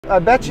I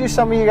bet you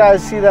some of you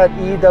guys see that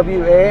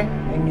EWA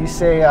and you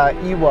say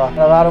Ewa.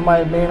 A lot of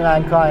my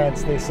mainland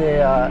clients, they say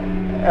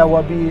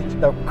Ewa Beach.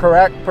 The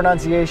correct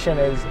pronunciation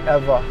is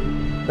Ewa.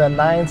 The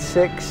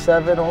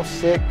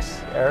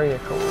 96706 area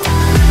code.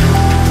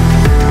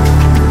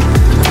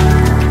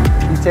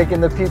 Be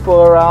taking the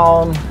people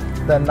around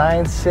the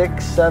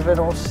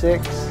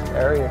 96706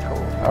 area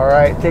code. All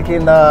right,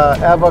 taking the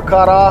Ewa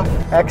cutoff,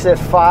 exit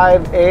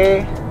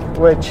 5A,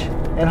 which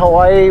in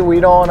Hawaii, we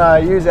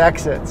don't use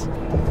exits.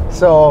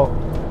 So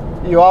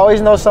you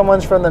always know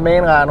someone's from the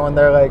mainland when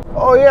they're like,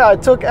 oh yeah, I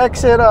took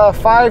exit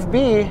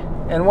 5B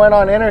and went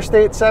on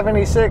Interstate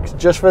 76.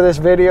 Just for this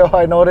video,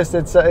 I noticed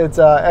it's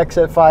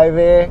exit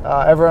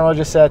 5A. Everyone will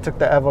just say I took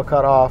the Ewa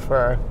cutoff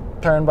or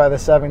turned by the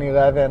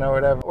 7-Eleven or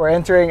whatever. We're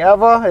entering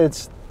Ewa,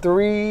 it's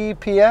 3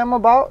 p.m.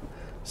 about.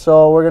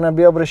 So we're gonna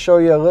be able to show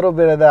you a little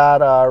bit of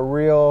that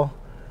real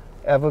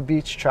Ewa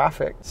Beach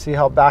traffic. See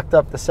how backed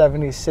up the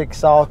 76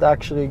 South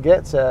actually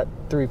gets at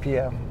 3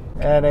 p.m.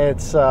 And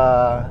it's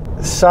a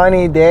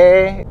sunny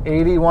day,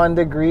 81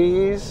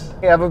 degrees.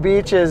 Ewa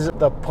Beach is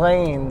the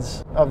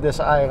plains of this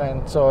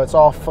island, so it's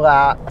all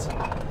flat.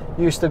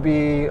 Used to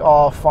be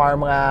all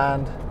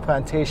farmland,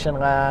 plantation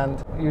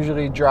land,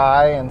 usually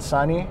dry and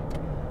sunny,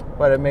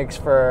 but it makes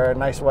for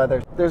nice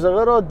weather. There's a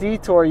little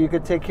detour you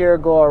could take here,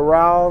 go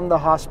around the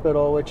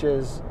hospital, which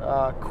is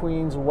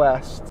Queens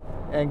West,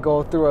 and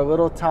go through a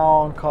little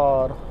town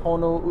called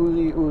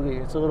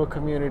Honouliuli. It's a little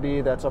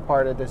community that's a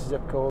part of this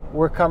zip code.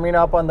 We're coming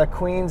up on the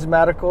Queens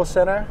Medical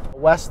Center,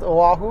 West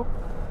Oahu.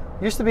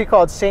 Used to be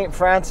called St.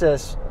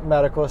 Francis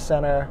Medical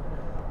Center,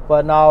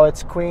 but now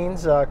it's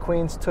Queens.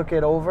 Queens took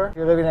it over. If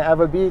you're living in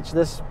Ewa Beach,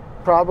 this is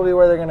probably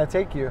where they're gonna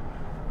take you.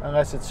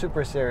 Unless it's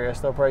super serious,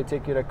 they'll probably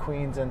take you to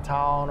Queens in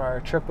town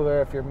or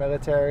Tripler if you're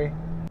military.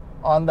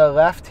 On the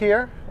left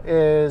here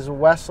is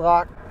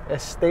Westlock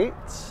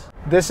Estates.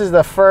 This is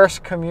the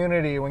first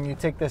community when you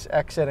take this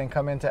exit and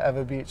come into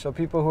Ewa Beach. So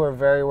people who are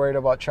very worried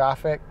about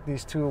traffic,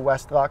 these two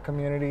Westlock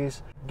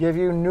communities give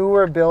you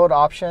newer build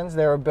options.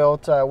 They were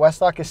built,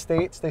 Westlock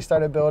Estates, they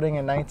started building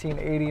in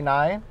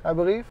 1989, I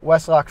believe.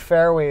 Westlock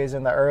Fairways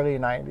in the early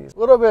 90s. A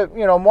little bit,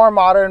 you know, more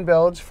modern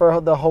builds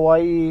for the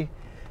Hawaii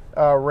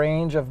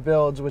range of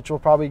builds, which we'll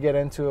probably get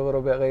into a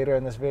little bit later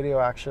in this video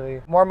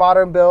actually. More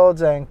modern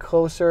builds and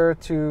closer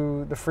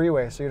to the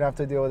freeway, so you don't have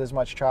to deal with as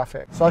much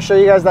traffic. So I'll show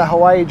you guys the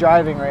Hawaii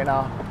driving right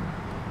now.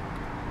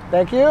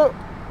 Thank you.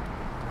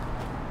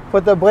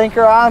 Put the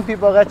blinker on,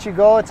 people let you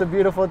go. It's a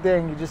beautiful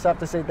thing. You just have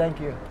to say thank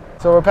you.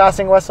 So we're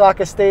passing Westlock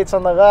Estates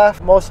on the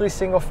left, mostly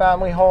single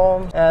family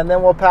homes. And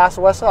then we'll pass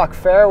Westlock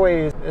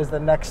Fairways is the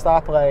next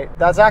stoplight.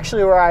 That's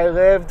actually where I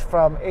lived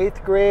from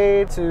 8th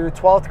grade to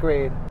 12th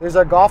grade. There's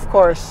a golf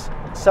course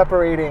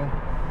separating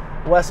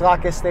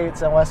Westlock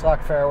Estates and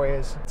Westlock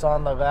Fairways. It's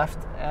on the left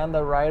and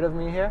the right of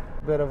me here.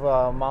 A bit of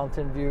a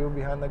mountain view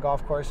behind the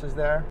golf courses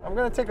there. I'm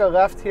gonna take a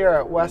left here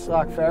at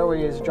Westlock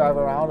Fairways, drive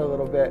around a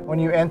little bit. When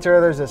you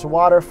enter, there's this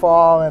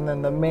waterfall, and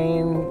then the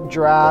main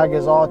drag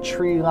is all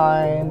tree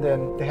lined,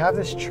 and they have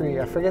this tree,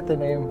 I forget the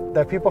name,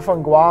 that people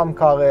from Guam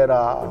call it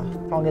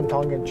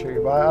Tongan tree,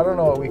 but I don't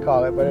know what we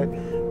call it, but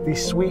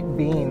these sweet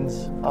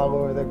beans all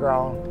over the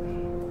ground.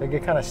 They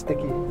get kind of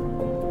sticky.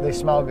 They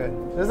smell good.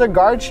 There's a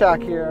guard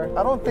shack here.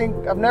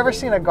 I've never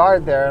seen a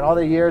guard there in all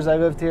the years I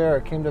lived here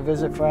or came to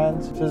visit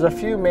friends. So there's a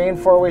few main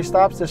four-way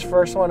stops. This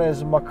first one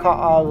is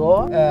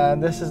Maka'aloa,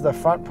 and this is the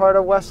front part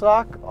of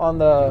Westlock. On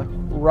the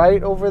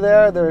right over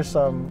there, there's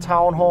some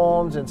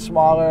townhomes and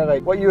smaller,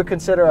 like what you would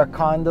consider a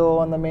condo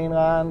on the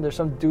mainland. There's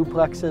some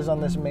duplexes on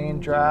this main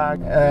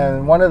drag.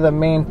 And one of the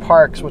main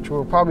parks, which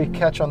we'll probably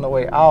catch on the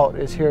way out,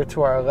 is here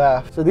to our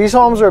left. So these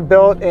homes were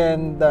built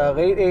in the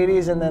late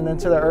 80s and then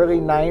into the early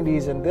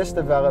 90s in this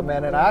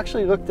development. And I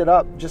actually looked it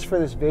up just for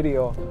this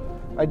video.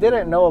 I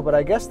didn't know, but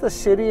I guess the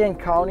city and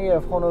county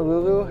of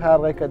Honolulu had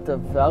like a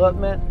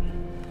development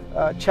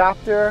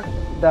chapter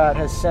that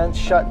has since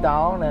shut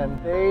down,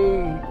 and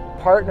they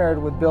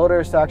partnered with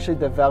builders to actually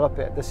develop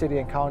it. The city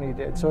and county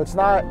did. So it's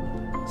not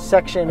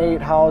Section 8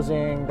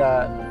 housing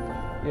that,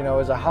 you know,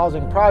 is a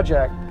housing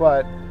project,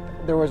 but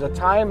there was a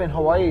time in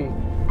Hawaii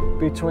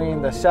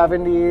between the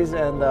 70s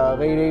and the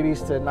late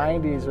 80s to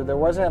 90s where there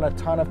wasn't a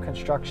ton of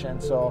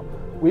construction. So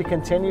we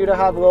continue to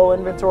have low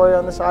inventory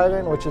on this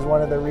island, which is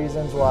one of the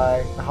reasons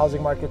why the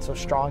housing market's so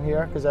strong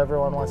here, because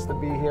everyone wants to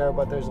be here,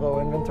 but there's low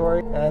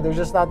inventory. And there's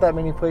just not that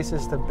many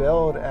places to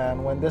build.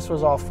 And when this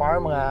was all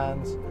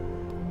farmlands,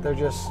 there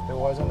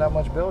wasn't that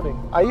much building.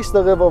 I used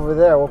to live over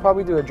there. We'll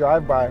probably do a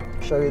drive-by,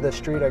 show you the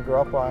street I grew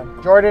up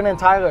on. Jordan and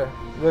Tyler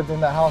lived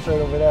in that house right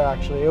over there,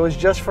 actually. It was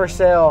just for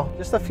sale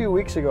just a few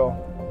weeks ago,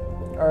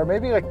 or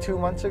maybe like 2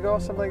 months ago,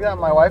 something like that.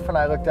 My wife and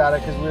I looked at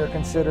it because we were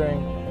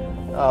considering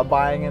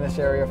buying in this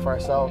area for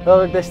ourselves. Oh,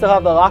 look, they still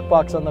have the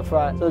lockbox on the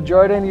front. So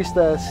Jordan used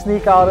to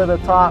sneak out of the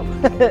top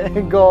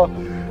and go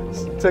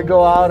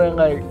out and,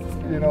 like,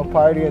 you know,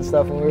 party and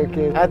stuff when we were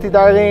kids. Auntie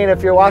Darlene,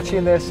 if you're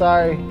watching this,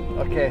 sorry.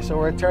 Okay, so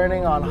we're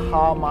turning on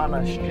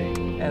Hamana Street,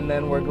 and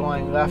then we're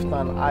going left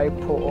on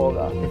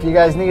Aipo'ola. If you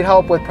guys need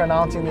help with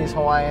pronouncing these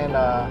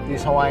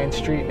Hawaiian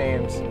street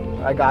names,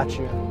 I got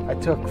you. I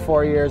took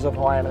 4 years of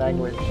Hawaiian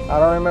language. I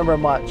don't remember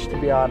much, to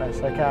be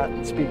honest. I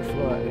can't speak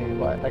fluently,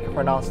 but I can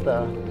pronounce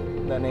the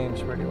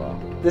names pretty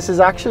well. This is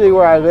actually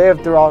where I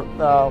lived throughout,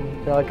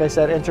 you know, like I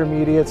said,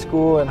 intermediate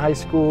school and high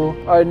school.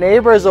 Our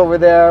neighbors over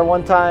there,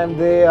 one time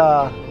they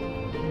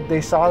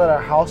saw that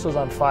our house was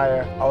on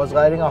fire. I was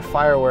lighting off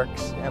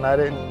fireworks and I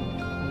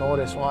didn't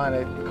notice one.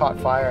 It caught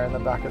fire in the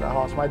back of the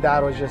house. My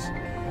dad was just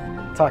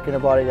talking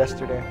about it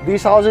yesterday.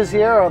 These houses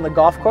here are on the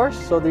golf course,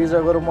 so these are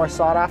a little more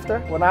sought after.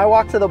 When I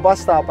walked to the bus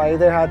stop, I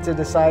either had to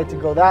decide to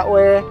go that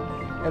way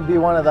and be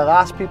one of the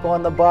last people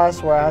on the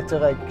bus where I had to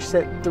like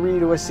sit 3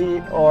 to a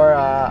seat, or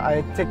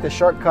I take the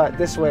shortcut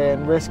this way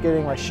and risk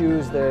getting my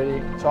shoes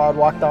dirty. So I'd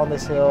walk down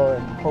this hill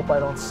and hope I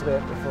don't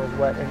slip if it was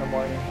wet in the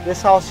morning.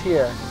 This house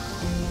here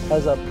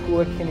has a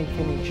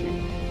puakini tree.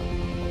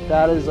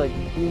 That is like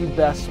the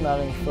best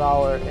smelling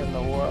flower in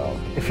the world.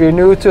 If you're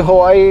new to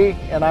Hawaii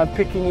and I'm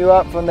picking you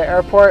up from the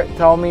airport,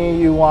 tell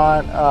me you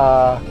want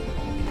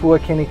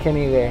puakini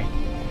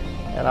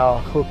and I'll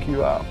hook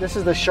you up. This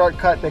is the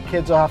shortcut that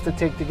kids will have to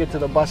take to get to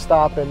the bus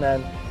stop, and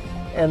then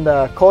in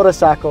the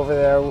cul-de-sac over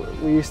there,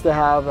 we used to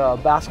have a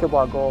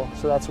basketball goal.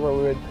 So that's where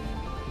we would,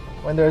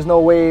 when there's no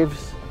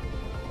waves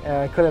and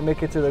I couldn't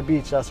make it to the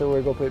beach, that's where we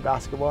would go play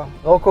basketball.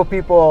 Local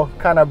people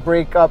kind of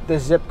break up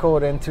this zip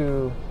code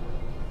into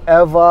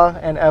Ewa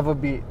and Ewa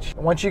Beach.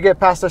 Once you get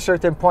past a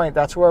certain point,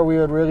 that's where we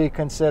would really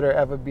consider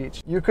Ewa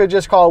Beach. You could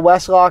just call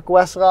West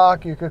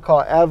Loch, you could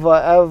call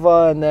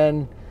Ewa, and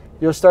then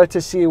you'll start to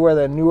see where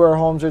the newer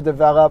homes are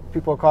developed.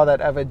 People call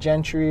that Ewa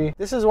Gentry.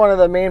 This is one of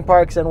the main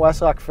parks in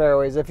West Loch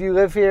Fairways. If you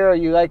live here or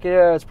you like it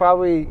here, it's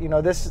probably, you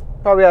know, this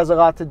probably has a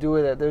lot to do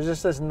with it. There's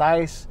just this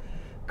nice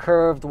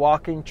curved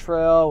walking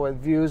trail with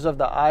views of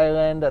the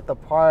island at the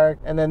park.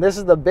 And then this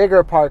is the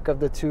bigger park of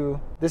the two.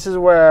 This is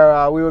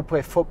where we would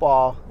play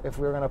football if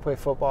we were gonna play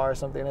football or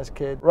something as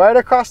kids. Right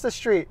across the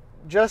street,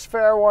 just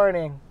fair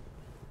warning,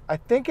 I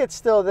think it's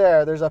still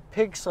there. There's a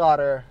pig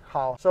slaughter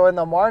house. So in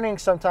the morning,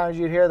 sometimes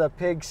you'd hear the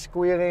pigs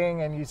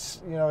squealing and you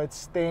know, it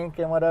stink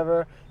and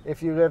whatever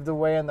if you lived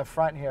away in the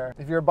front here.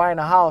 If you're buying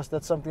a house,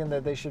 that's something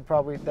that they should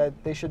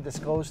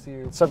disclose to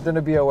you. It's something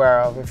to be aware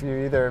of if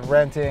you're either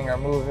renting or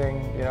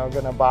moving, you know,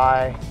 gonna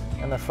buy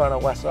in the front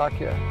of West Loch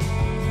here.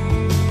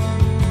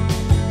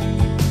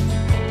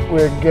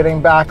 We're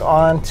getting back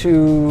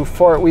onto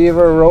Fort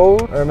Weaver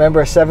Road.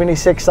 Remember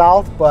 76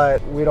 South,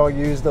 but we don't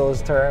use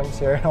those terms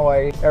here in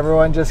Hawaii.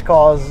 Everyone just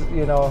calls,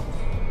 you know,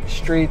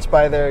 streets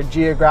by their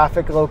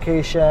geographic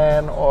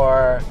location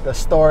or the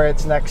store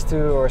it's next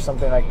to or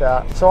something like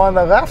that. So on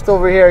the left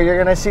over here, you're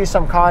gonna see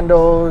some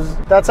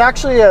condos. That's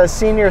actually a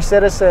senior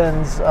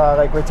citizens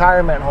like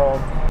retirement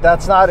home.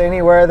 That's not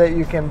anywhere that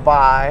you can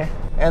buy.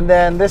 And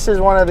then this is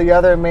one of the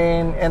other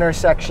main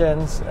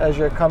intersections as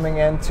you're coming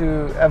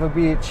into Ewa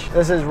Beach.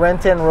 This is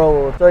Renton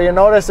Road. So you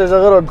notice there's a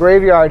little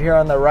graveyard here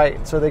on the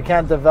right, so they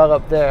can't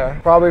develop there.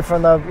 Probably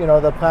from the, you know,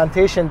 the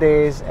plantation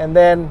days. And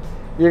then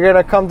you're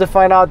gonna come to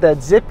find out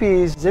that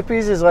Zippy's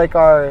is like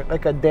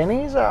a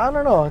Denny's, or I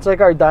don't know. It's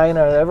like our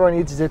diner. Everyone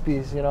eats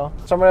Zippy's, you know.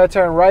 So I'm gonna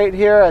turn right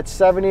here at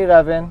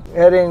 7-Eleven,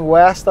 heading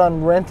west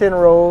on Renton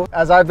Road.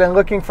 As I've been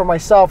looking for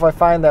myself, I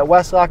find that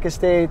West Loch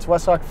Estates,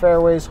 West Loch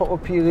Fairways,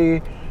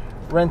 Ho'opili,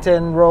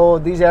 Renton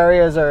Road, these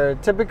areas are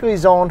typically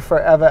zoned for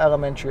Ewa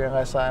Elementary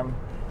unless I'm,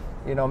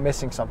 you know,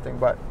 missing something,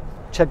 but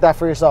check that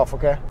for yourself,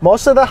 okay?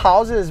 Most of the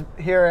houses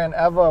here in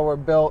Ewa were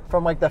built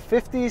from like the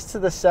 50s to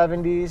the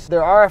 70s.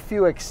 There are a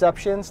few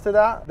exceptions to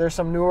that. There's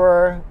some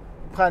newer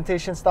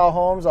plantation style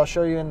homes I'll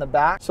show you in the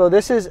back. So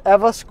this is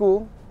Ewa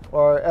School,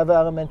 or Ewa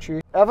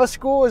Elementary. Ewa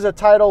School is a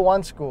Title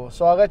I school,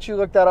 so I'll let you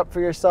look that up for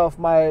yourself.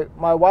 My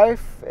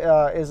wife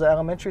is an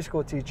elementary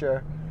school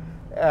teacher.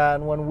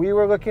 And when we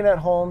were looking at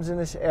homes in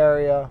this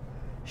area,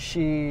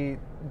 she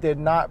did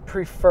not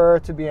prefer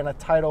to be in a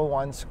Title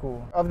I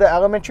school. Of the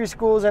elementary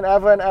schools in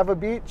Ewa and Ewa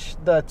Beach,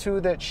 the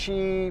two that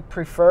she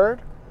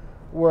preferred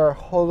were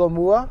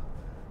Holomua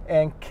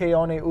and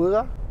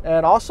Keoneula.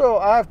 And also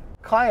I have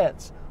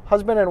clients,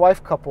 husband and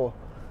wife couple,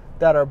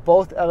 that are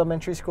both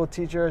elementary school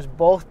teachers,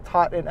 both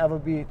taught in Ewa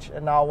Beach,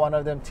 and now one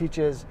of them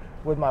teaches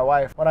with my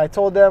wife. When I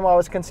told them I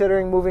was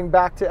considering moving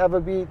back to Ewa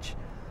Beach,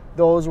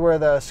 those were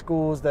the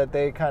schools that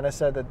they kind of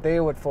said that they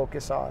would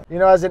focus on. You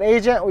know, as an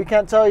agent, we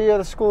can't tell you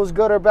the school's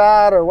good or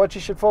bad or what you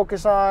should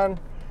focus on,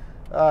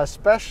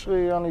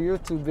 especially on a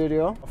YouTube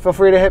video. Feel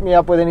free to hit me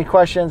up with any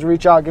questions,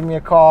 reach out, give me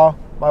a call.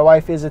 My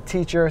wife is a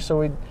teacher, so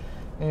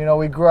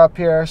we grew up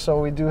here, so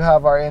we do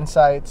have our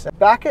insights.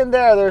 Back in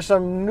there's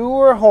some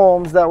newer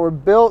homes that were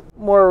built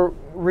more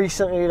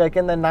recently, like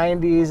in the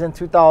 90s and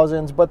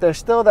 2000s, but they're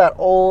still that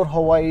old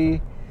Hawaii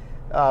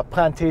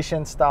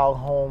plantation style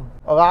home.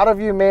 A lot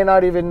of you may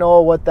not even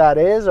know what that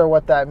is or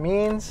what that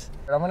means.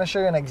 I'm going to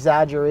show you an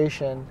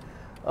exaggeration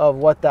of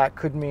what that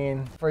could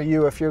mean for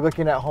you if you're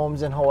looking at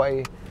homes in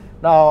Hawaii.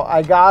 Now,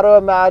 I got to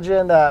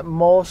imagine that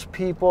most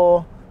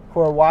people who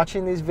are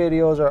watching these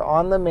videos are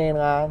on the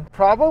mainland,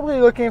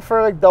 probably looking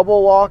for like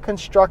double wall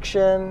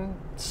construction,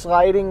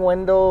 sliding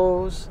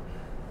windows,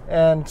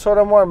 and sort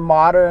of more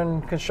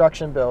modern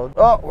construction build.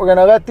 Oh, we're going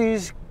to let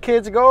these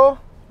kids go,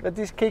 let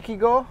these keiki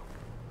go.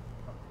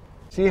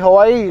 See,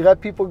 Hawaii, you let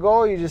people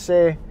go, you just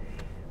say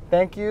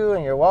thank you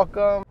and you're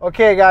welcome.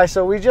 Okay guys,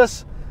 so we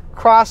just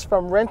crossed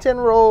from Renton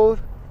Road,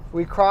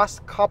 we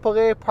crossed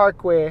Kapolei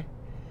Parkway,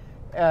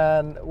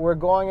 and we're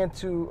going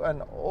into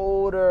an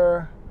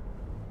older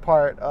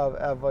part of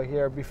Ewa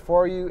here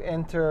before you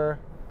enter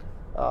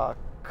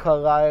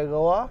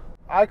Kalailoa.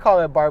 I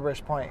call it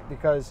Barber's Point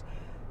because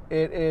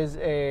it is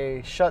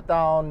a shut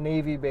down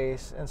Navy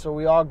base, and so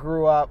we all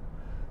grew up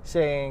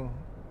saying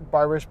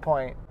Barber's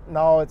Point.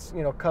 Now it's,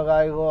 you know,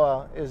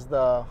 Kalailoa is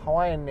the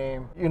Hawaiian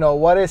name. You know,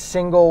 what is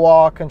single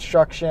wall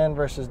construction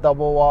versus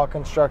double wall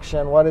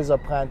construction? What is a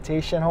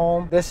plantation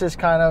home? This is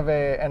kind of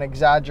an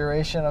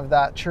exaggeration of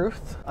that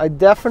truth. I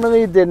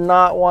definitely did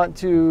not want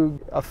to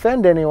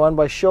offend anyone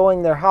by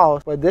showing their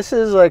house, but this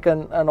is like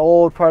an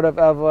old part of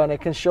Ewa, and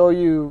it can show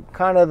you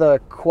kind of the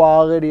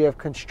quality of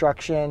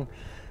construction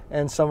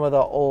in some of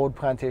the old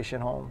plantation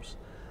homes.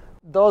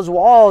 Those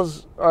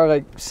walls are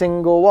like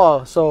single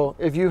wall. So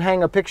if you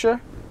hang a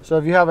picture, so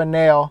if you have a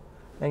nail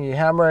and you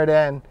hammer it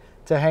in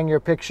to hang your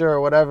picture or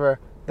whatever,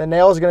 the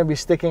nail is going to be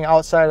sticking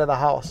outside of the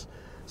house.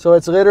 So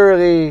it's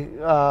literally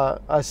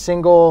a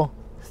single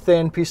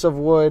thin piece of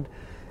wood.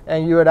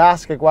 And you would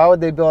ask, like, why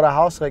would they build a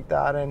house like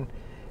that? And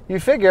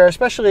you figure,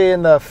 especially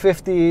in the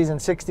 50s and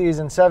 60s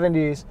and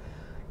 70s,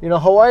 you know,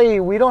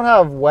 Hawaii, we don't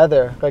have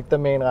weather like the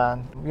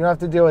mainland. You don't have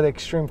to deal with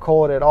extreme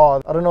cold at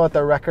all. I don't know what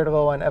the record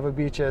low on Ewa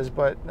Beach is,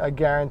 but I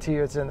guarantee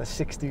you it's in the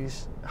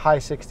 60s, high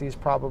 60s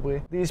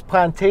probably. These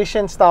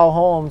plantation style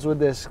homes with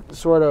this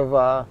sort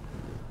of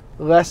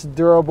less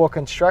durable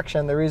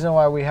construction, the reason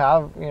why we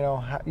have, you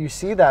know, you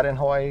see that in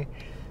Hawaii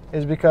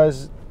is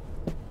because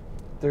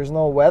there's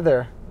no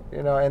weather,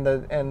 you know,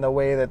 in the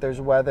way that there's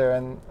weather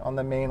on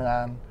the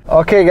mainland.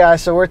 Okay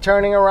guys, so we're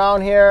turning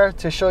around here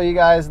to show you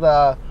guys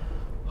the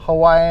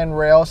Hawaiian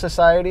Rail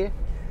Society.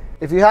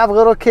 If you have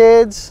little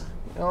kids,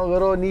 you know,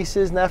 little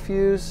nieces,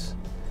 nephews,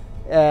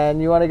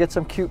 and you want to get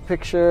some cute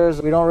pictures,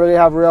 we don't really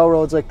have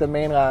railroads like the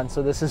mainland,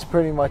 so this is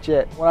pretty much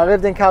it. When I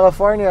lived in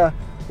California,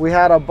 we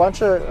had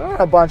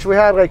we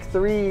had like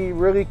 3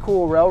 really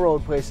cool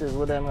railroad places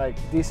within like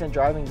decent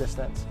driving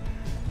distance.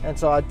 And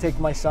so I'd take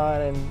my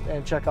son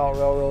and check out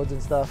railroads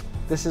and stuff.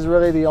 This is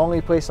really the only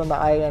place on the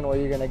island where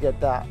you're gonna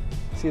get that.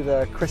 See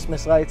the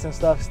Christmas lights and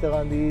stuff still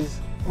on these.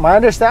 My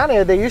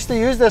understanding, they used to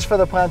use this for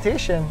the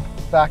plantation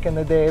back in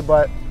the day,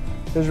 but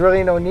there's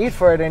really no need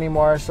for it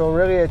anymore. So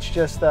really it's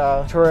just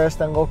a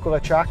tourist and local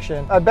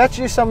attraction. I bet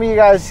you some of you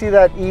guys see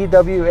that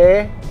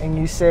EWA and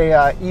you say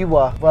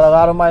Ewa, but a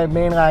lot of my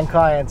mainland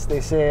clients,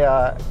 they say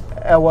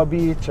Ewa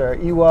Beach or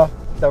Ewa.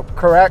 The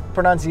correct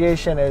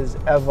pronunciation is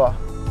Ewa.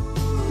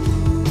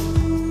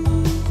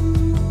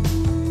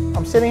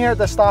 I'm sitting here at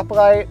the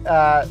stoplight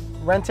at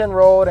Renton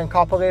Road and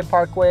Kapolei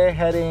Parkway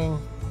heading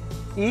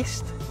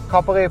east.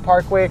 Kapolei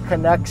Parkway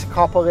connects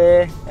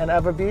Kapolei and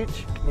Ewa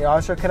Beach. It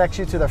also connects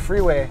you to the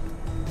freeway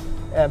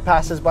and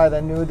passes by the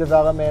new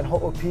development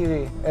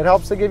Ho'opili. It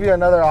helps to give you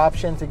another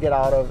option to get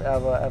out of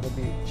Ewa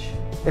Beach.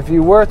 If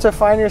you were to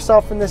find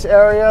yourself in this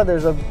area,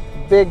 there's a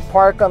big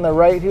park on the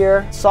right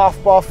here,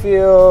 softball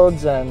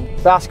fields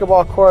and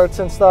basketball courts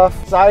and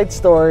stuff. Side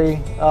story,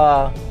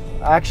 I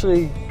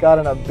actually got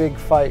in a big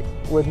fight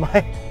with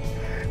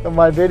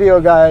my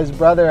video guy's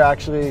brother.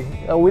 Actually,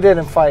 we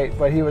didn't fight,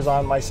 but he was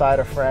on my side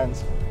of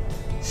friends.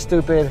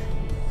 Stupid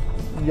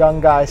young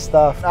guy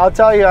stuff. I'll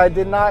tell you, I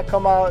did not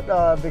come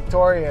out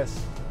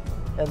victorious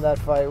in that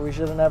fight. We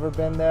should have never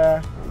been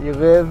there. You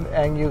live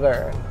and you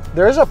learn.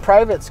 There's a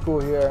private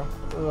school here,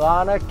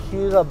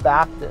 Lanakila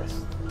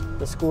Baptist,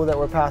 the school that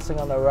we're passing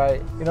on the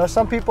right. You know,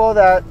 some people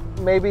that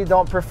maybe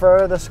don't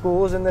prefer the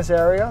schools in this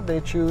area, they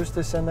choose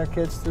to send their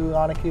kids to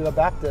Lanakila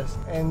Baptist.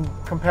 In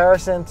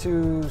comparison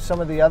to some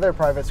of the other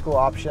private school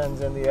options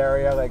in the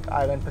area, like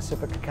Island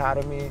Pacific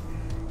Academy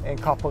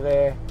and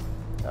Kapolei,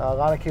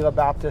 Lanakila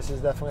Baptist is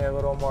definitely a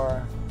little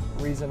more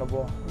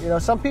reasonable. You know,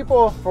 some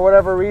people, for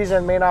whatever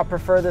reason, may not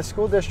prefer this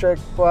school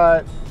district,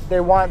 but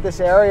they want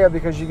this area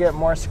because you get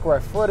more square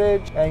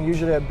footage and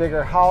usually a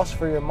bigger house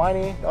for your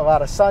money, a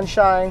lot of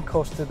sunshine,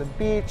 close to the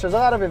beach. There's a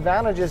lot of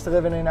advantages to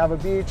living in Ewa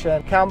Beach.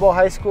 And Campbell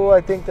High School, I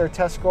think their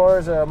test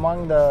scores are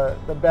among the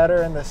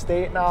better in the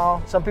state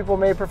now. Some people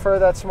may prefer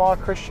that small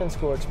Christian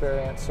school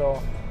experience,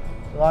 so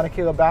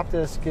Lanakila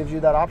Baptist gives you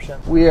that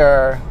option. We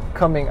are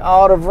coming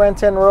out of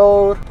Renton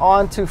Road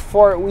onto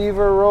Fort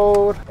Weaver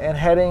Road and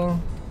heading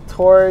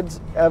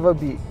towards Ewa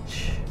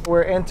Beach.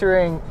 We're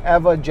entering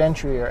Ewa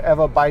Gentry or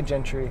Ewa by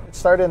Gentry. It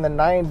started in the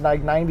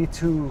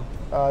 92.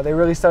 They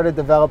really started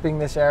developing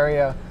this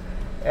area,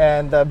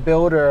 and the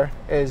builder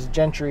is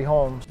Gentry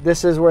Homes.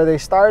 This is where they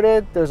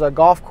started. There's a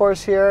golf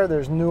course here.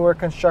 There's newer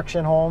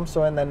construction homes,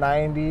 so in the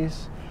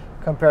 90s.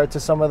 Compared to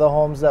some of the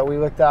homes that we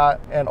looked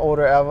at in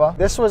older Ewa.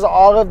 This was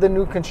all of the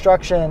new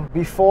construction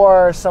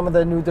before some of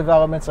the new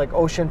developments like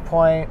Ocean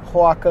Point,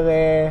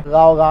 Ho'akale,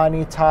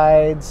 Laulani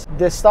Tides.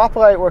 This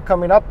stoplight we're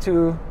coming up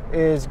to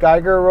is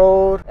Geiger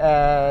Road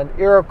and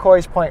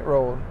Iroquois Point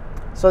Road.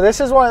 So this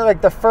is one of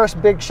like the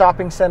first big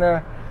shopping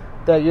center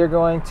that you're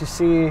going to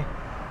see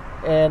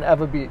in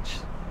Ewa Beach.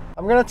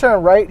 I'm gonna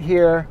turn right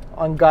here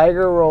on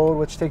Geiger Road,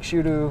 which takes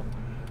you to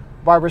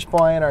Barbers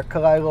Point or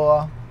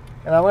Kalailoa.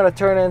 And I'm gonna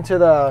turn into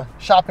the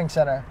shopping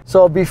center.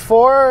 So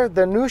before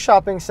the new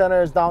shopping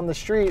centers down the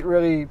street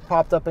really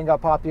popped up and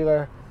got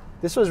popular,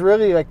 this was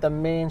really like the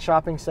main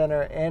shopping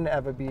center in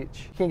Ewa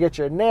Beach. You can get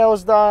your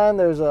nails done.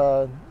 There's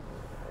a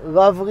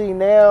lovely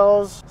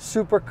nails,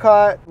 super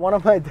cut. One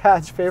of my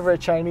dad's favorite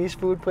Chinese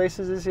food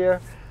places is here,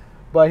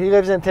 but he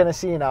lives in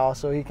Tennessee now,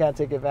 so he can't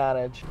take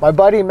advantage. My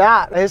buddy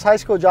Matt, his high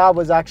school job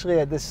was actually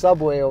at this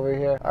Subway over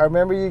here. I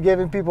remember you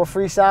giving people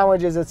free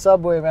sandwiches at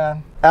Subway,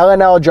 man.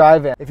 L&L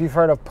Drive-In. If you've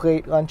heard of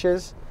plate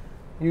lunches,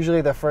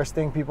 usually the first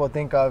thing people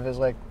think of is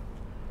like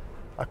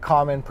a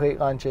common plate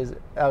lunch is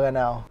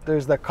L&L.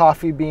 There's the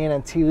coffee bean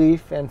and tea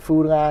leaf and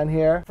Foodland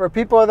here. For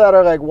people that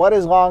are like, what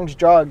is Long's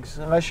Drugs?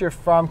 Unless you're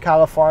from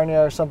California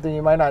or something,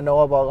 you might not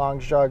know about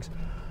Long's Drugs.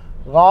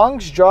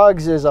 Long's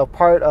Drugs is a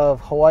part of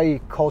Hawaii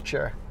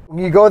culture.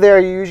 When you go there,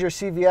 you use your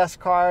CVS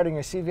card and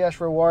your CVS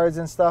rewards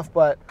and stuff,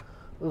 but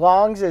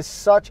Long's is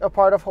such a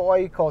part of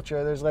Hawaii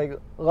culture. There's like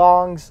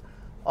Long's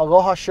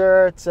Aloha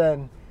shirts,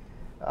 and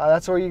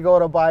that's where you go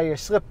to buy your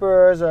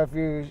slippers, or if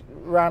you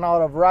ran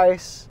out of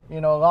rice.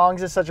 You know,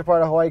 Long's is such a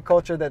part of Hawaii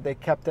culture that they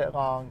kept it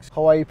Long's.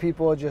 Hawaii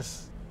people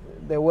just,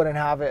 they wouldn't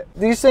have it.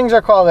 These things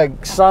are called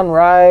like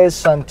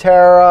Sunrise,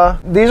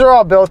 Sunterra. These are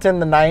all built in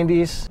the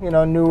 90s, you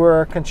know,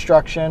 newer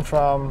construction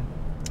from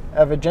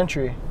Ewa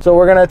Gentry. So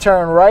we're gonna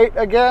turn right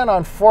again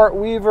on Fort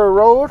Weaver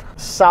Road,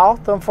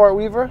 south on Fort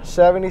Weaver,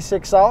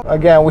 76 South.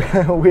 Again,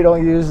 we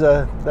don't use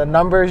the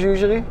numbers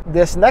usually.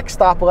 This next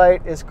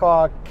stoplight is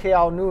called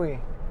Keaunui,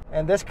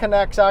 and this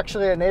connects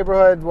actually a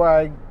neighborhood where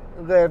I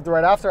lived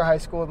right after high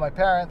school with my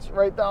parents,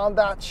 right down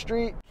that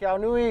street.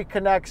 Keaunui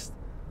connects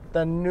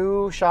the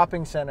new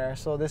shopping center.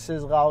 So this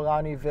is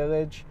Laulani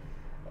Village,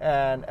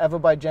 and Ewa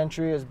by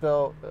Gentry has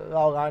built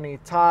Laulani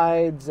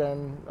Tides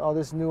and all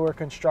this newer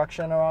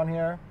construction around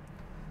here.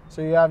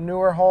 So you have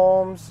newer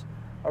homes,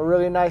 a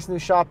really nice new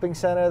shopping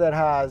center that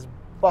has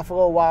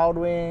Buffalo Wild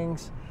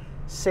Wings,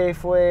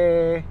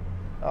 Safeway,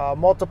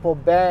 multiple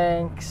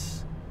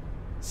banks,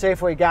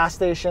 Safeway gas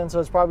station, so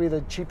it's probably the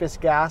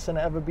cheapest gas in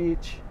Ewa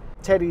Beach.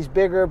 Teddy's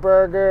Bigger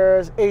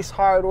Burgers, Ace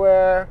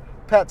Hardware,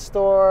 pet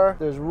store,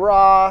 there's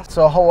Ross.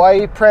 So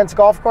Hawaii Prince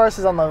Golf Course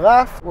is on the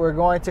left. We're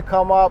going to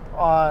come up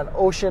on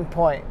Ocean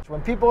Point. When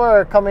people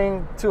are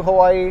coming to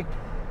Hawaii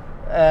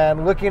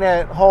and looking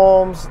at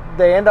homes,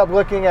 they end up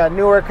looking at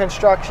newer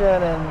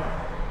construction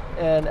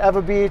and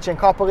Ewa Beach and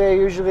Kapolei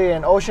usually,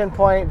 and Ocean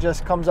Point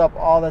just comes up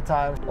all the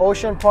time.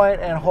 Ocean Point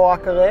and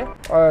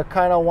Ho'akalei are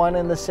kind of one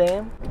and the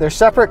same. They're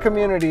separate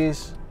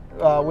communities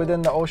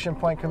within the Ocean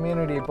Point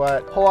community,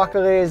 but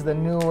Ho'akalei is the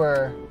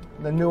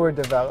newer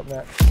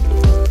development.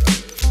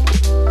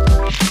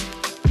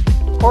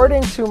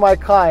 According to my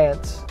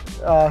clients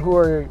who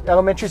are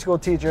elementary school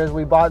teachers,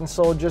 we bought and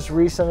sold just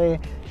recently,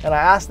 and I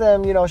asked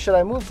them, you know, should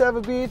I move to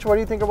Ewa Beach? What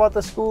do you think about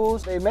the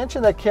schools? They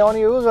mentioned that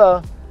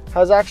Keauniula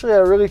has actually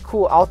a really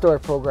cool outdoor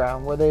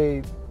program where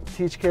they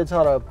teach kids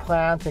how to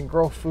plant and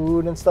grow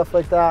food and stuff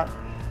like that.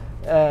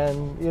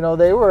 And you know,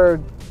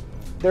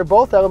 they're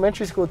both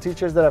elementary school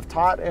teachers that have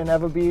taught in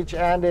Ewa Beach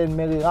and in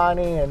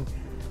Mililani, and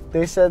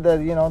they said that,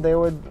 you know, they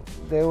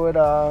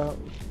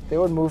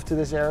would move to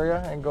this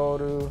area and go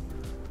to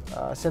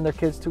send their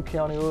kids to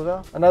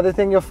Keauniula. Another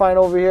thing you'll find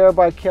over here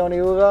by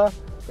Keauniula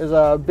is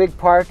a big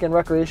park and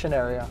recreation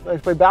area.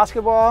 Like play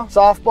basketball,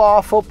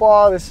 softball,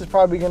 football. This is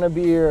probably gonna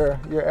be your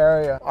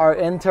area. Our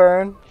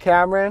intern,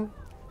 Cameron,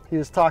 he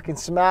was talking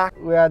smack.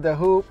 We had the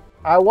hoop.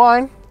 I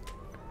won,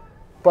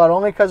 but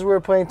only because we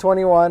were playing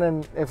 21,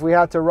 and if we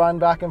had to run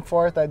back and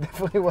forth, I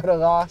definitely would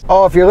have lost.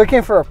 Oh, if you're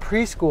looking for a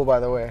preschool,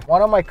 by the way,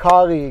 one of my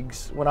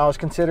colleagues, when I was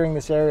considering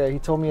this area, he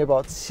told me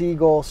about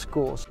Seagull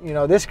Schools. You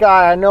know, this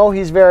guy, I know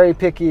he's very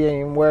picky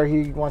in where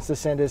he wants to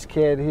send his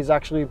kid. He's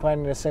actually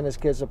planning to send his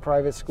kids to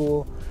private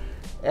school,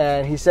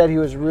 and he said he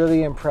was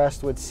really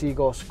impressed with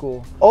Seagull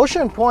School.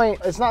 Ocean Point,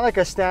 it's not like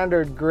a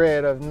standard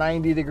grid of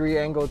 90-degree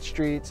angled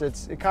streets.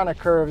 It kind of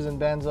curves and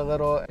bends a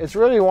little. It's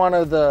really one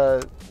of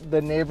the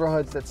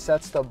neighborhoods that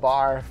sets the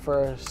bar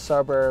for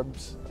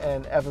suburbs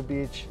in Ewa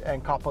Beach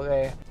and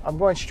Kapolei. I'm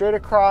going straight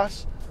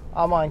across.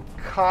 I'm on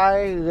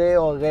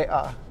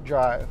Kaileo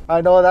Drive.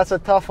 I know that's a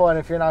tough one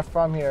if you're not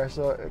from here,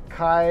 so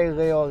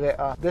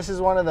Kaileo. This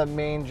is one of the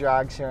main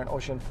drags here in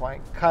Ocean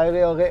Point.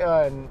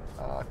 Kaileo and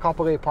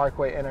Kapolei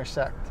Parkway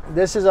intersect.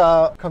 This is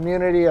a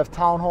community of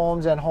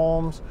townhomes and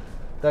homes.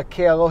 The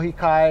Kealohi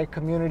Kai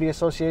Community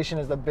Association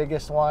is the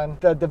biggest one.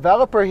 The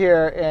developer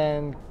here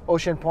in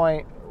Ocean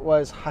Point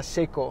was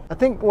Haseko. I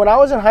think when I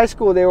was in high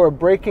school, they were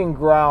breaking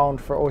ground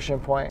for Ocean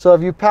Point. So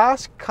if you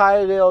pass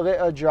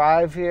Kaileo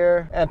Drive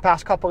here and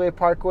past Kapolei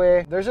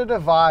Parkway, there's a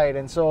divide,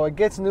 and so it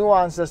gets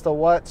nuanced as to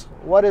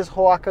what is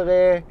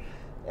Ho'akalei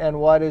and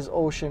what is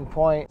Ocean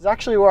Point. It's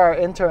actually where our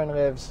intern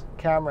lives,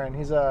 Cameron.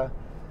 He's a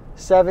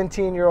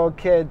 17-year-old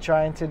kid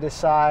trying to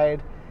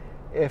decide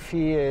if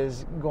he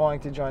is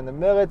going to join the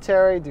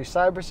military, do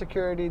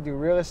cybersecurity, do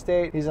real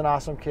estate. He's an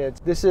awesome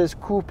kid. This is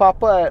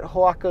Kupapa at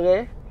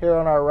Ho'akalei here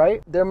on our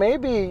right. There may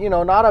be, you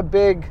know, not a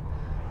big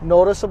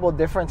noticeable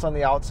difference on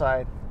the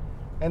outside.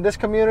 In this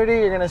community,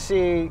 you're gonna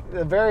see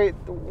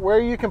where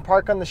you can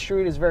park on the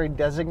street is very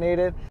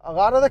designated. A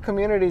lot of the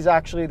communities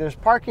actually, there's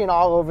parking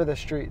all over the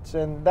streets,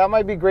 and that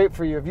might be great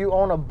for you. If you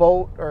own a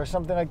boat or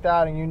something like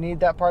that and you need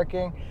that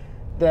parking,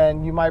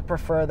 then you might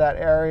prefer that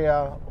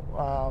area,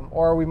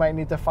 or we might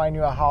need to find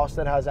you a house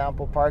that has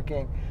ample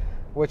parking,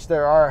 which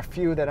there are a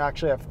few that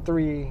actually have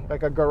 3,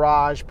 like a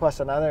garage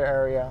plus another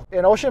area.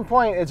 In Ocean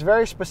Point, it's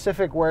very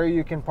specific where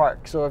you can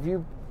park. So if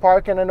you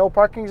park in a no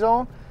parking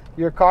zone,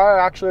 your car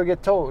actually will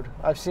get towed.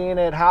 I've seen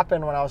it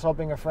happen when I was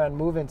helping a friend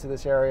move into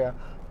this area.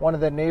 One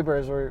of the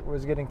neighbors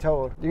was getting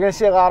towed. You're gonna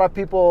see a lot of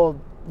people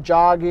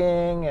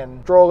jogging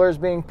and strollers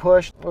being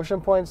pushed.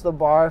 Ocean Point's the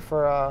bar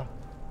for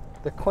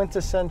the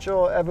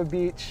quintessential Ewa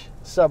Beach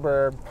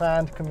suburb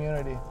planned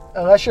community.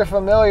 Unless you're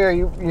familiar,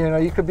 you know,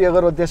 you could be a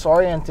little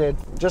disoriented.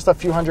 Just a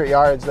few hundred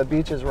yards, the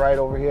beach is right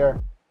over here.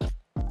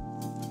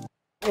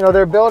 You know,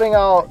 they're building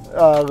out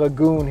a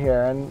lagoon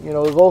here, and you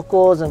know,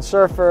 locals and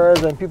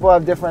surfers and people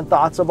have different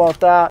thoughts about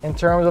that in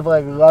terms of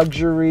like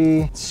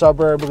luxury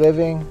suburb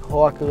living.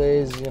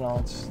 Ho'akele is, you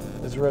know,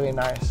 it's really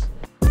nice.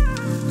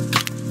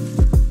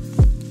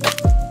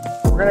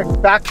 We're gonna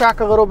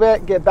backtrack a little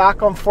bit, get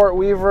back on Fort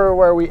Weaver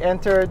where we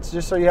entered,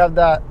 just so you have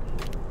that,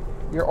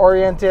 you're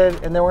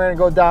oriented, and then we're gonna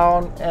go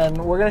down and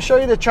we're gonna show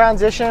you the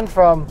transition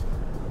from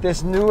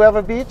this new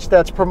Ewa Beach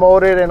that's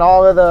promoted in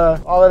all of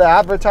the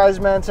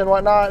advertisements and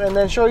whatnot, and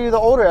then show you the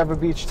older Ewa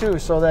Beach too,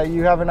 so that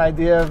you have an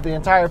idea of the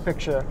entire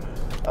picture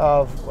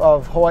of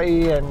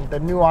Hawaii and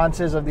the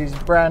nuances of these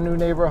brand new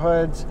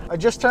neighborhoods. I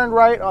just turned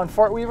right on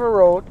Fort Weaver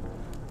Road.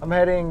 I'm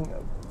heading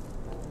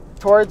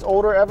towards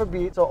older Ewa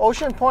Beach. So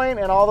Ocean Point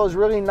and all those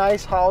really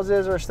nice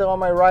houses are still on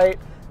my right.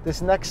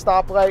 This next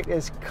stoplight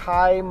is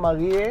Kai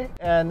Marie,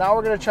 and now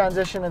we're going to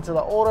transition into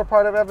the older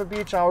part of Ewa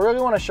Beach. And I really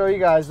want to show you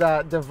guys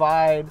that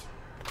divide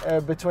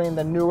between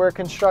the newer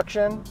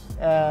construction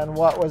and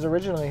what was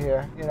originally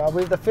here. You know, I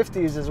believe the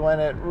 50s is when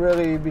it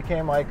really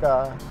became like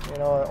a, you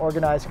know, an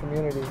organized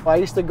community. I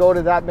used to go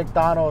to that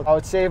McDonald's. I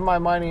would save my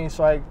money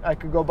so I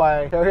could go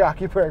buy a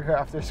teriyaki burger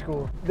after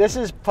school. This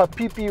is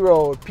Papipi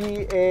Road,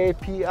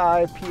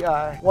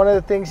 P-A-P-I-P-I. One of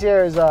the things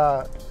here is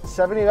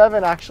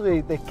 7-Eleven,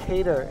 actually, they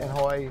cater in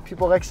Hawaii.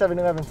 People like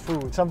 7-Eleven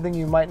food, something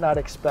you might not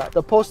expect.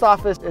 The post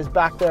office is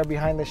back there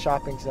behind the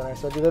shopping center.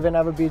 So if you live in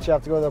Ewa Beach, you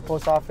have to go to the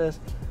post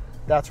office.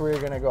 That's where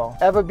you're gonna go.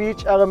 Ewa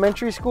Beach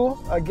Elementary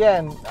School.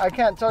 Again, I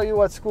can't tell you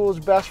what school is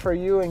best for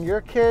you and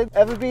your kid.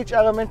 Ewa Beach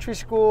Elementary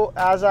School,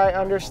 as I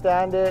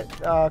understand it,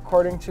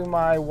 according to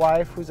my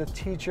wife, who's a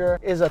teacher,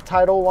 is a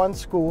Title I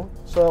school.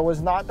 So it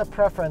was not the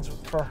preference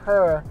for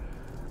her.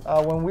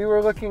 When we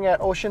were looking at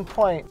Ocean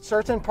Point,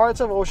 certain parts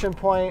of Ocean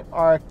Point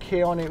are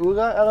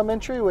Keoneula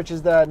Elementary, which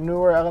is that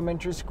newer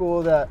elementary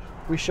school that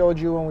we showed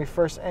you when we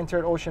first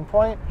entered Ocean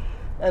Point.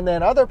 And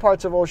then other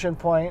parts of Ocean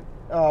Point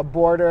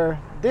border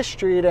this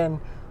street and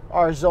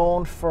are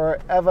zoned for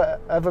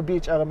Ewa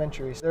Beach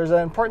Elementary. There's an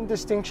important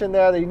distinction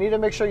there that you need to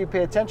make sure you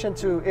pay attention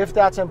to if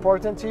that's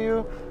important to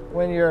you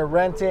when you're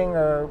renting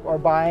or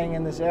buying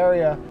in this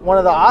area. One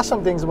of the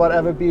awesome things about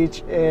Ewa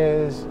Beach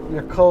is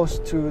you're close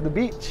to the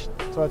beach.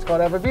 So it's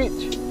called Ewa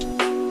Beach.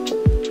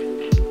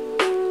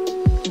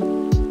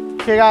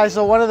 Okay guys,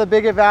 so one of the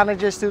big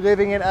advantages to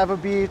living in Ewa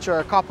Beach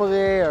or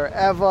Kapolei or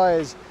Ewa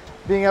is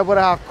being able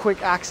to have quick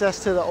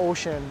access to the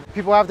ocean.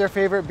 People have their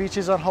favorite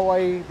beaches on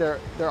Hawaii. They're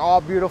all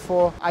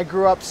beautiful. I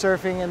grew up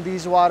surfing in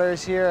these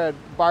waters here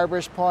at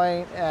Barbers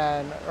Point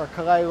or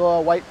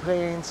Kalaeloa, White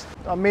Plains.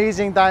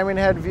 Amazing Diamond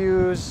Head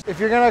views. If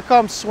you're gonna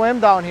come swim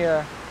down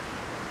here,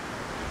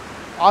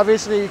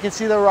 obviously you can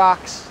see the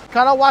rocks.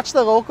 Kind of watch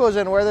the locals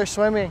and where they're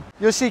swimming.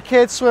 You'll see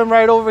kids swim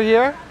right over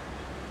here.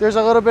 There's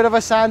a little bit of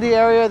a sandy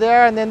area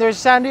there, and then there's a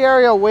sandy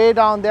area way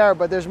down there,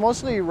 but there's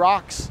mostly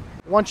rocks.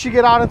 Once you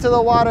get out into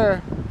the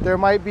water, there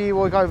might be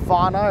what we call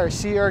vana or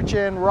sea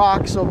urchin,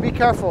 rocks, so be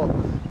careful.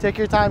 Take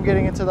your time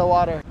getting into the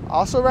water. I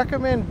also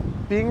recommend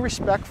being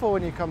respectful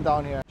when you come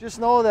down here. Just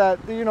know that,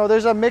 you know,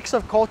 there's a mix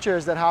of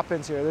cultures that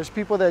happens here. There's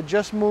people that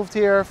just moved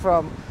here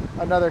from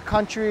another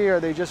country,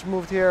 or they just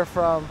moved here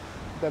from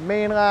the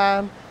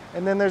mainland.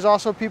 And then there's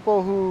also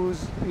people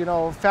whose, you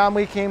know,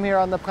 family came here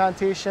on the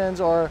plantations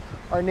or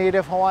are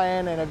native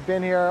Hawaiian and have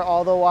been here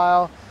all the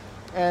while.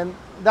 And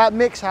that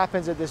mix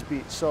happens at this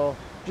beach. So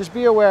just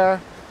be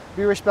aware,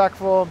 be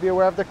respectful, be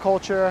aware of the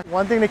culture.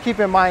 One thing to keep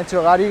in mind too,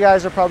 a lot of you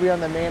guys are probably on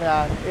the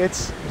mainland.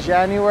 It's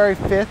January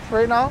 5th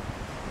right now.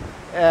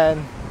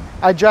 And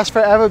I dressed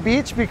for Ewa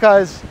Beach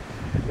because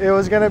it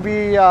was gonna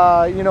be,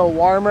 you know,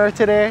 warmer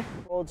today.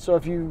 So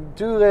if you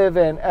do live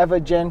in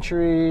Ewa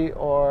Gentry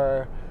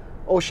or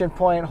Ocean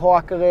Point,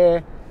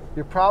 Ho'akele,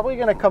 you're probably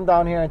gonna come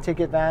down here and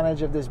take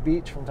advantage of this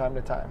beach from time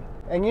to time.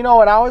 And you know,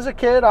 when I was a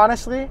kid,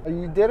 honestly,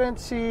 you didn't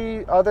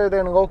see other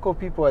than local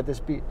people at this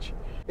beach.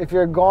 If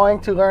you're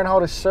going to learn how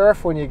to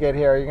surf when you get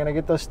here, you're gonna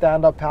get those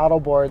stand-up paddle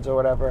boards or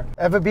whatever.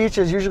 Ewa Beach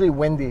is usually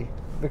windy.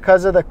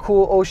 Because of the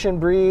cool ocean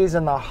breeze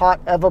and the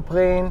hot Ewa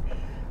plain,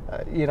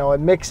 you know,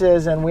 it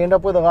mixes and we end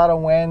up with a lot of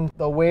wind.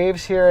 The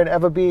waves here at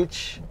Ewa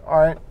Beach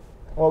aren't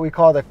what we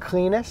call the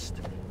cleanest,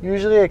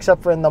 usually,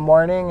 except for in the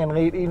morning and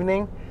late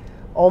evening.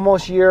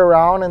 almost year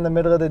round. In the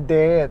middle of the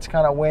day, it's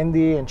kind of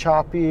windy and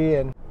choppy,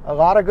 and a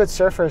lot of good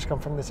surfers come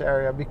from this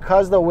area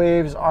because the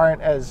waves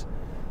aren't as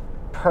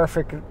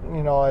perfect,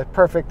 you know, as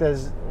perfect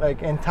as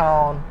like in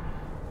town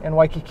in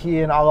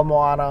Waikiki and Ala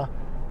Moana.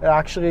 It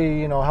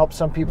actually, you know, helps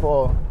some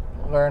people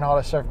learn how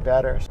to surf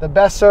better. The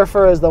best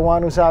surfer is the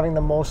one who's having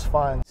the most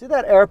fun. See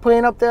that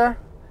airplane up there?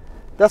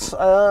 That's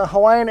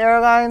Hawaiian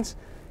Airlines.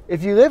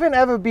 If you live in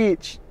Ewa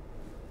Beach,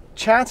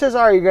 chances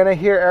are you're gonna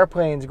hear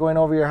airplanes going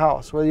over your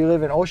house, whether you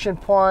live in Ocean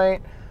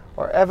Point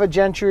or Ewa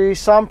Gentry,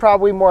 some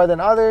probably more than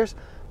others,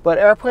 but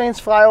airplanes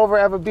fly over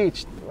Ewa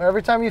Beach.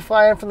 Every time you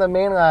fly in from the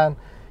mainland,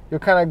 you'll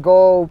kind of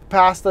go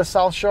past the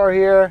South Shore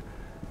here,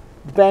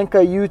 bank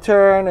a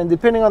U-turn, and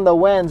depending on the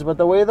winds, but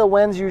the way the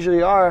winds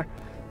usually are,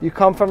 you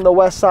come from the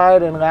west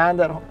side and land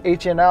at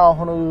H&L,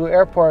 Honolulu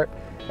Airport,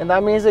 and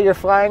that means that you're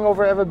flying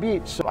over Ewa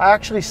Beach. So I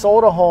actually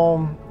sold a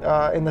home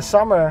in the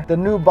summer. The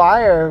new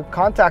buyer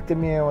contacted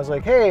me and was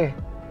like, hey,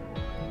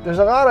 there's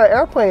a lot of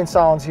airplane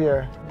sounds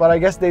here, but I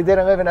guess they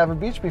didn't live in Ewa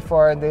Beach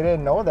before and they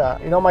didn't know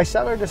that. You know, my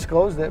seller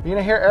disclosed it. You're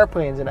gonna hear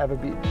airplanes in Ewa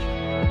Beach.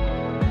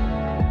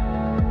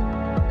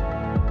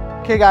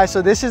 Okay guys,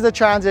 so this is the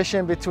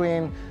transition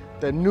between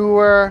the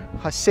newer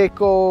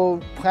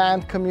Haseko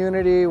planned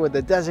community with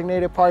the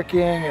designated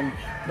parking and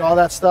all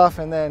that stuff,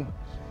 and then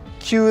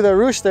cue the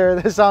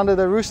rooster. The sound of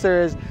the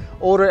rooster is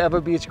older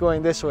Ewa Beach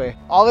going this way.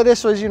 All of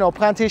this was, you know,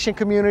 plantation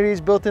communities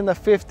built in the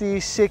 50s,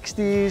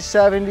 60s,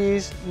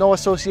 70s, no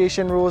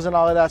association rules and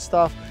all of that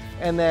stuff.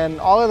 And then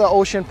all of the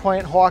Ocean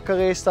Point,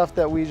 Ho'akale stuff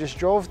that we just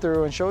drove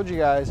through and showed you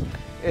guys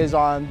is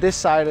on this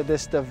side of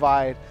this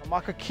divide.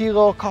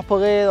 Makakilo,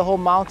 Kapolei, the whole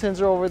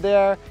mountains are over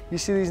there. You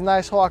see these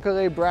nice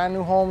Ho'akale brand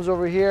new homes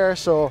over here.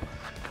 So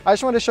I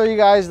just wanted to show you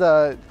guys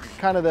the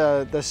kind of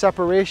the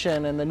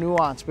separation and the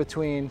nuance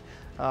between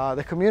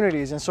the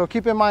communities. And so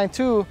keep in mind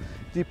too,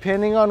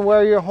 depending on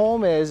where your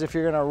home is, if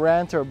you're gonna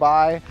rent or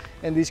buy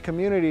in these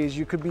communities,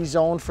 you could be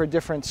zoned for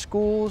different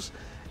schools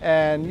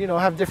and, you know,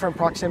 have different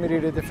proximity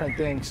to different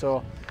things.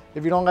 So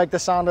if you don't like the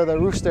sound of the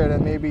rooster,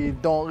 then maybe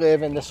don't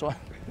live in this one.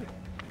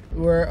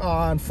 We're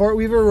on Fort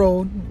Weaver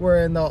Road.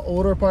 We're in the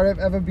older part of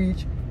Ewa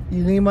Beach.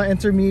 Ilima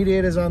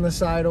Intermediate is on the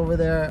side over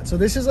there. So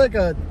this is like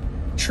a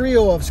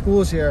trio of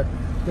schools here.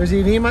 There's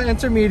Ilima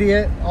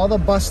Intermediate, all the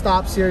bus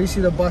stops here. You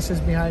see the buses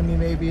behind me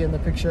maybe in the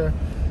picture.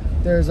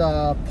 There's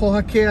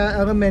Pohakea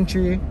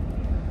Elementary,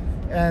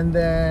 and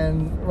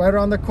then right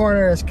around the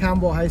corner is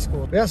Campbell High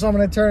School. Yeah, so I'm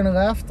gonna turn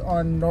left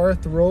on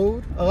North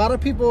Road. A lot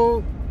of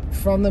people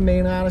from the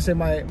mainland, I say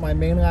my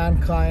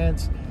mainland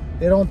clients,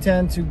 they don't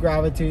tend to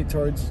gravitate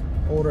towards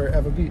older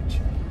Ewa Beach,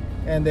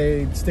 and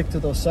they stick to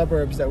those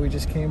suburbs that we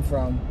just came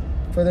from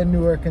for the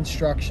newer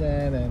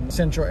construction and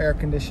central air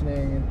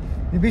conditioning. And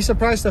you'd be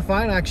surprised to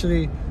find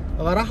actually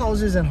a lot of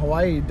houses in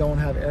Hawaii don't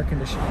have air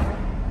conditioning.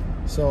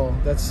 So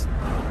that's,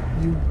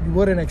 you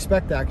wouldn't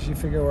expect that because you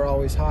figure we're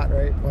always hot,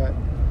 right? But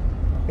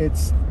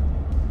it's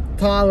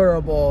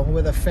tolerable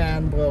with a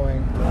fan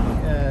blowing,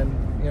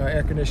 and you know,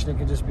 air conditioning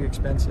can just be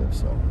expensive.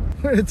 So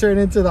we're gonna turn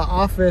into the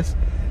office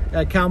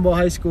at Campbell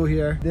High School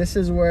here. This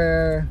is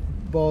where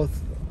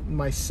both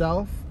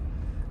myself,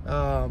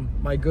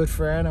 my good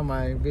friend, and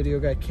my video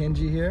guy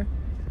Kenji here,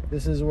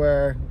 this is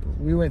where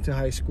we went to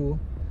high school,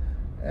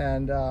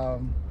 and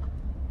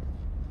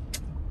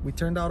we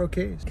turned out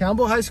okay.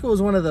 Campbell High School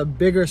is one of the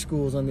bigger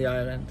schools on the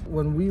island.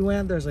 When we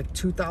went, there's like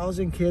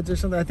 2,000 kids or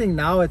something. I think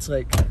now it's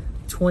like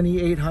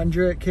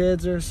 2,800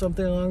 kids or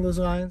something along those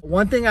lines.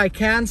 One thing I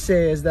can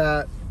say is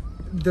that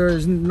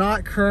there's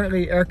not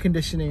currently air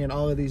conditioning in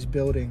all of these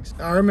buildings.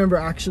 I remember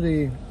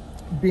actually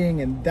being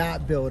in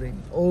that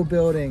building, O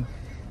building.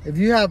 If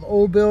you have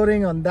O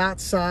building on that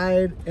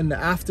side in the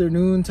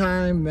afternoon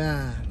time,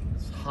 man,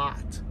 it's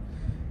hot.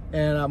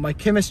 And my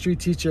chemistry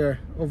teacher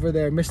over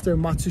there, Mr.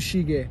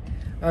 Matsushige,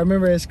 I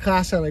remember his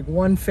class had like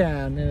one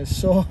fan and it's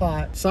so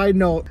hot. Side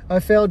note, I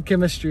failed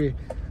chemistry.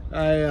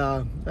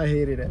 I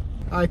hated it.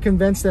 I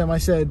convinced him, I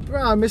said,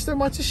 Mr.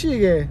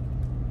 Matsushige,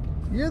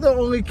 you're the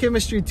only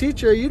chemistry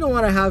teacher. You don't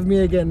want to have me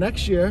again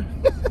next year.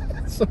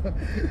 So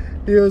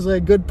he was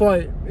like, good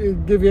point. He'll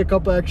give you a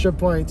couple extra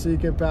points so you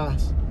can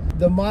pass.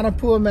 The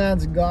Manapua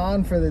man's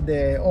gone for the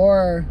day,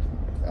 or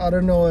I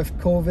don't know if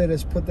COVID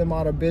has put them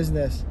out of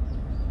business.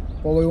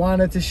 But we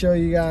wanted to show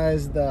you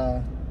guys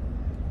the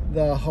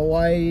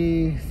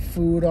Hawaii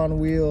food on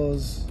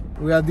wheels.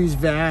 We have these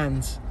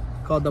vans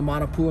called the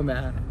Manapua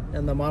man,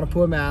 and the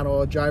Manapua man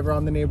will drive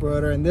around the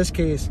neighborhood, or in this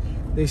case,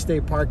 they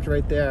stay parked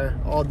right there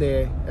all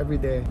day, every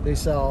day. They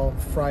sell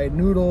fried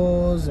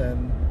noodles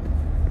and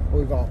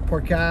what we call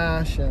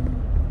porkash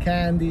and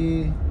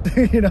candy.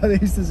 You know, they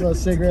used to sell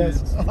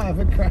cigarettes. Oh, I have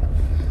a crap.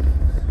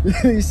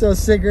 They used to sell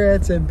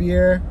cigarettes and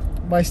beer.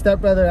 My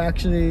stepbrother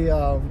actually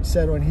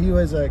said when he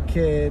was a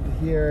kid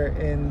here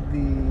in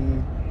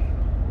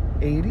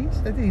the 80s,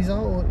 I think he's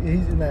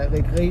in the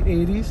like late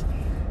 80s,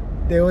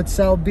 they would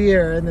sell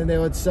beer, and then they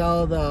would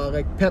sell the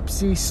like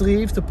Pepsi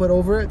sleeves to put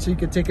over it so you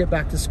could take it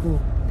back to school.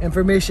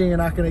 Information you're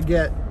not going to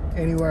get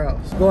anywhere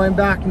else. Going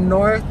back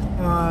north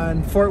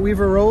on Fort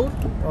Weaver Road,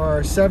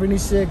 or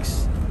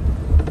 76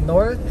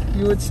 North,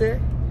 you would say,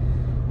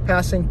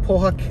 passing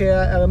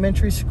Pohakea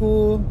Elementary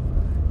School,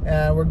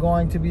 and we're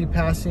going to be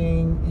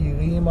passing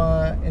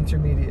Ilima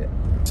Intermediate.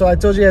 So I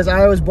told you guys,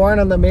 I was born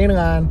on the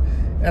mainland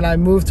and I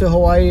moved to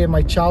Hawaii in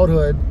my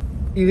childhood.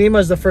 Ilima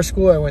is the first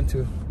school I went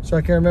to. So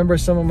I can remember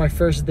some of my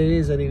first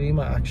days at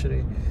Ilima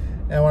actually.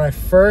 And when I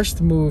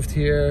first moved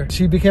here,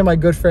 she became my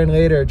good friend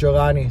later,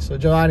 Jolani. So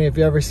Jolani, if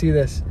you ever see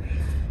this,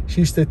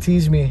 she used to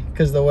tease me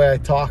because of the way I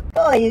talk.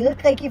 Oh, you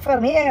look like you're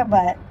from here,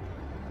 but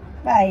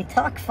I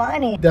talk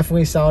funny.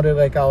 Definitely sounded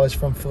like I was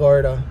from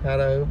Florida. Had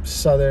a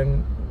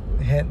southern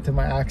hint to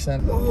my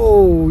accent.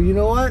 Oh, you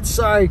know what?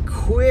 Sorry,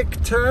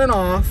 quick turn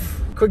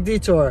off. Quick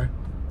detour.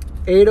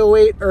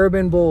 808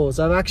 Urban Bowls.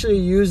 I've actually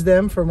used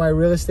them for my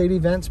real estate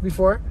events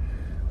before.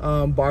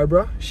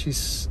 Barbara,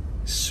 she's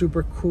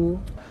super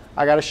cool.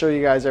 I got to show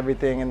you guys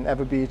everything in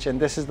Ewa Beach, and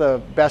this is the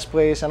best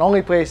place and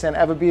only place in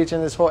Ewa Beach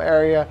in this whole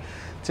area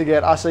to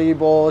get acai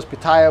bowls,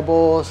 pitaya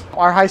bowls.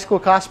 Our high school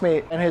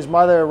classmate and his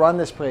mother run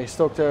this place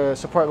to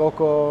support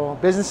local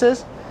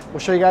businesses. We'll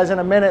show you guys in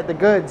a minute the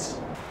goods.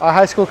 Our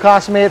high school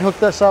classmate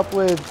hooked us up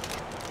with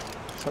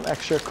some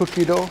extra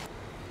cookie dough.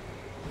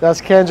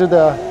 That's Kendra,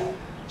 the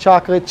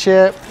chocolate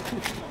chip.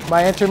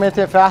 My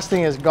intermittent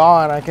fasting is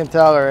gone, I can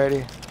tell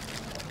already.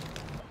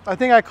 I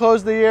think I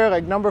closed the year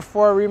like number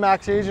 4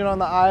 Remax agent on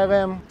the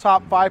ILM,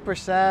 top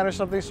 5% or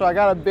something. So I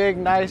got a big,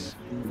 nice,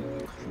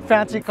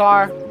 fancy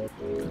car.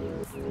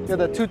 Got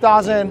the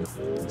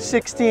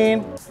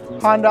 2016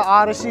 Honda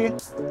Odyssey.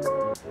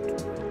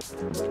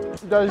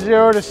 Does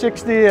 0 to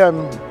 60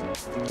 in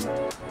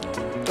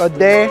a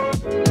day.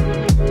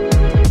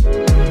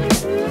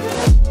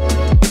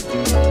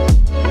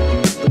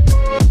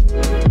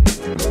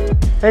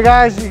 Hey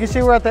guys, you can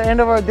see we're at the end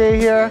of our day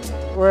here.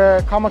 We're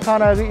at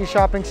Kamakana Ali'i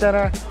Shopping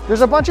Center.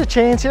 There's a bunch of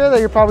chains here that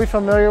you're probably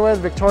familiar with.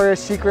 Victoria's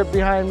Secret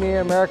behind me,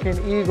 American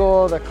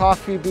Eagle, the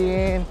Coffee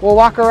Bean. We'll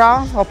walk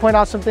around. I'll point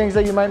out some things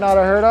that you might not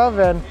have heard of.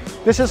 And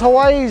this is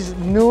Hawaii's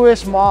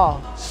newest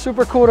mall.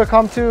 Super cool to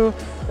come to,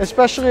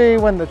 especially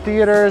when the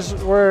theaters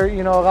were,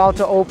 allowed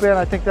to open.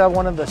 I think they have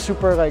one of the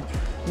super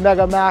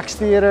mega max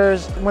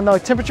theaters. When the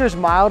temperature is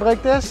mild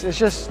like this, it's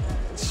just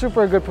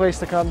super good place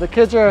to come. The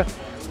kids are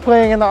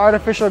playing in the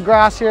artificial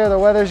grass here. The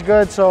weather's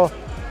good, so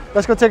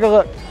let's go take a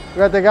look. We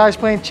got the guys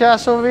playing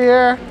chess over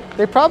here.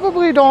 They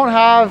probably don't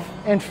have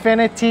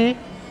infinity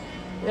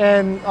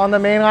on the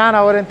mainland,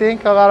 I wouldn't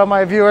think. A lot of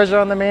my viewers are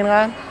on the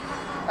mainland.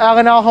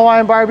 L&L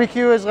Hawaiian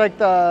barbecue is like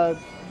the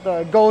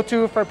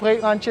go-to for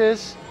plate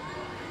lunches.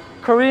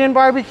 Korean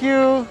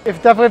barbecue,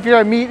 if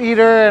you're a meat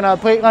eater and a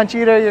plate lunch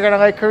eater, you're gonna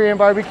like Korean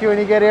barbecue when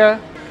you get here.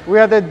 We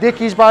have the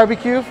Dickie's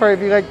barbecue for if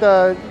you like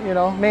the,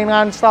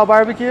 mainland style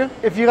barbecue.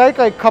 If you like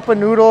cup of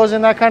noodles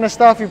and that kind of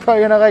stuff, you're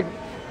probably gonna like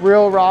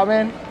real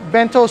ramen.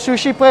 Bento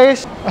sushi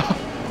place.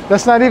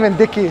 That's not even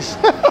Dickie's.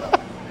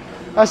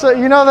 Do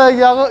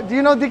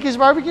you know Dickie's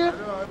barbecue?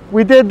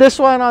 We did this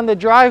one on the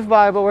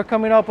drive-by, but we're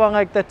coming up on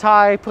the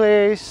Thai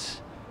place,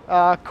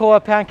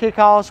 Koa Pancake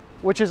House,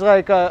 which is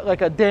like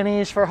a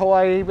Denny's for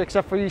Hawaii,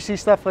 except for you see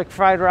stuff like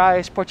fried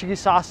rice, Portuguese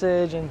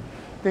sausage, and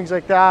things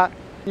like that.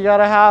 You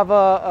gotta have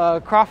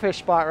a crawfish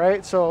spot,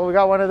 right? So we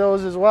got one of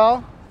those as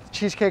well.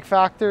 Cheesecake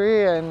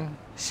Factory and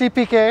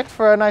CPK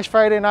for a nice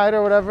Friday night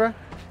or whatever.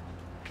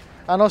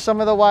 I know some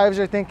of the wives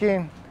are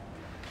thinking,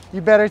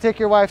 you better take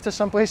your wife to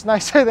someplace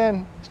nicer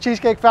than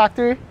Cheesecake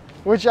Factory,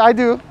 which I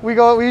do. We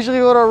usually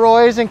go to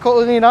Roy's in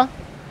Ko'olina.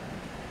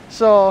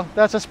 So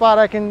that's a spot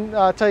I can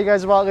tell you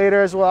guys about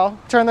later as well.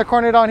 Turn the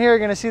corner down here, you're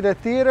gonna see the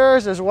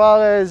theaters as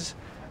well as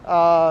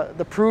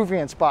the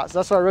Peruvian spots.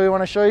 That's what I really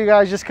wanna show you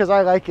guys just because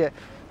I like it.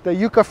 The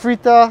yuca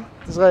frita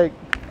is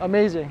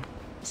amazing.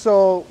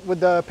 So with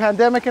the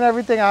pandemic and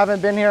everything, I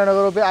haven't been here in a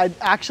little bit. I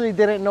actually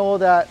didn't know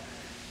that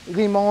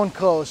Limon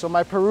closed. So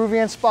my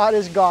Peruvian spot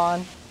is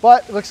gone,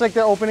 but it looks like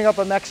they're opening up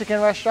a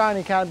Mexican restaurant.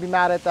 You can't be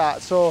mad at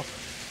that. So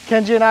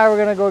Kenji and I were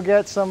gonna go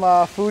get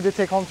some food to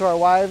take home to our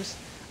wives.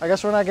 I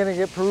guess we're not gonna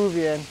get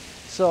Peruvian.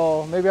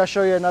 So maybe I'll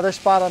show you another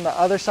spot on the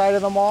other side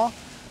of the mall.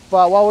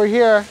 But while we're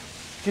here,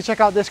 you can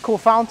check out this cool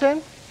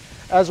fountain,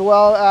 as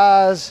well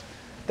as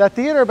that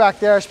theater back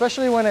there,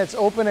 especially when it's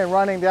open and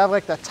running. They have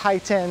the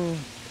Titan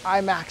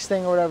IMAX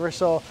thing or whatever.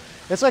 So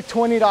it's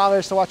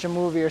 $20 to watch a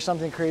movie or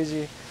something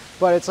crazy.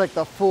 But it's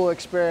the full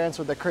experience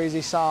with the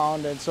crazy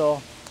sound. And so,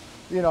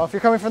 if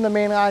you're coming from the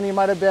mainland, you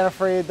might have been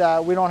afraid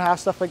that we don't have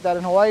stuff like that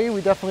in Hawaii.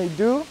 We definitely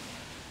do.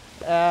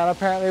 And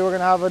apparently we're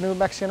gonna have a new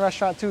Mexican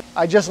restaurant too.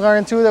 I just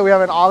learned too that we have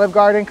an Olive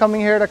Garden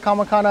coming here to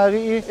Kamakana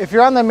Ali'i. If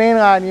you're on the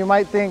mainland, you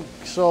might think,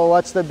 so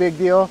what's the big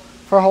deal?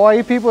 For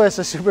Hawaii people, it's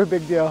a super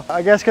big deal.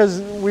 I guess because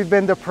we've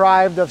been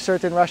deprived of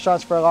certain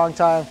restaurants for a long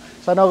time.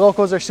 So I know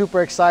locals are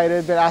super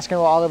excited, been asking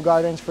about Olive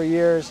Gardens for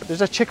years.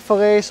 There's a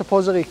Chick-fil-A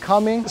supposedly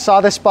coming.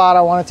 Saw this spot,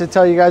 I wanted to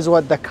tell you guys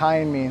what the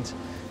kind means.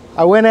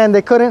 I went in,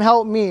 they couldn't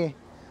help me,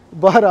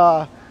 but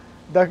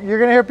you're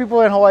gonna hear people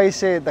in Hawaii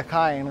say the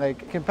kind,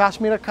 can pass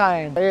me the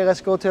kind. Hey,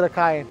 let's go to the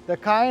kind. The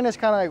kind is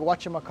kind of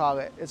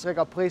whatchamacallit. It's like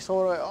a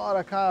placeholder, oh,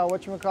 the kind,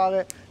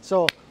 whatchamacallit.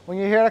 So when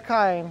you hear the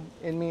kind,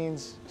 it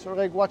means sort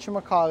of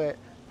whatchamacallit,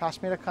 pass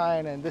me the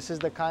kind, and this is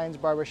the kind's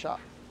barbershop.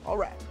 All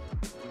right.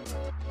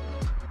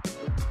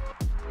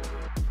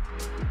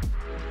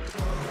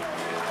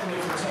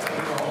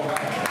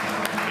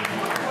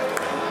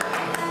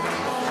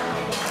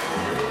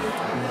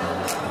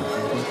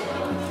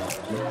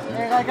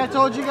 like I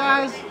told you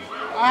guys,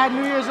 I had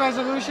New Year's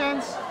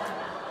resolutions,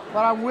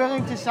 but I'm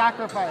willing to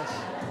sacrifice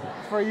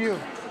for you.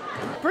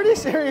 Pretty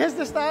serious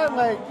this time.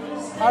 Like,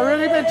 I've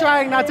really been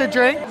trying not to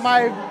drink.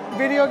 My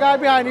video guy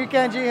behind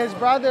Ukenji, his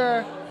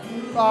brother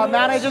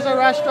manages a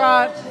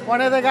restaurant.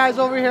 One of the guys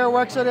over here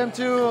works with him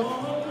too.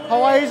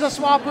 Hawaii's a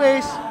small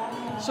place,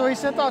 so he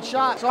sent out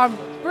shots. So I'm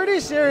pretty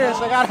serious.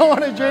 Like, I don't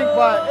want to drink,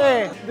 but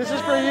hey, this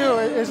is for you.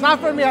 It's not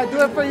for me. I do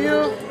it for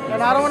you,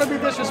 and I don't want to be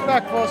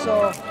disrespectful.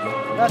 So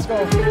let's go.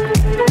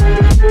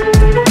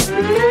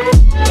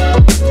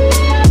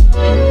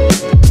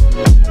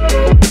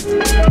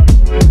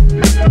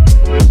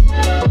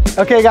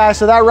 Okay guys,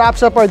 so that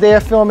wraps up our day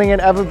of filming in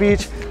Ewa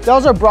Beach. That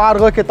was a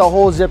broad look at the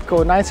whole zip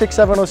code,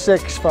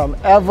 96706, from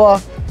Ewa,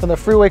 from the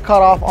freeway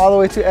cutoff all the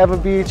way to Ewa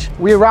Beach.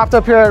 We wrapped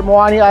up here at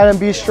Moani Island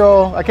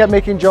Bistro. I kept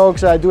making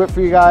jokes, I do it for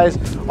you guys.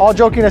 All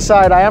joking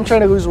aside, I am trying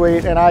to lose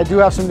weight and I do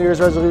have some New Year's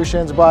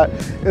resolutions, but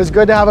it was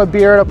good to have a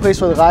beer at a place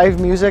with live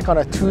music on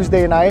a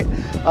Tuesday night.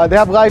 They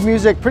have live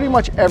music pretty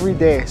much every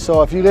day.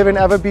 So if you live in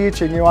Ewa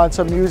Beach and you want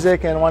some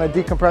music and want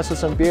to decompress with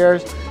some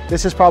beers,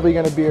 this is probably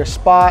going to be your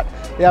spot.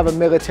 They have a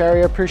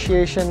military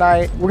appreciation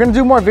night. We're going to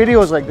do more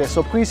videos like this,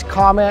 so please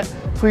comment.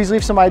 Please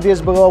leave some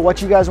ideas below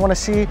what you guys want to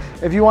see.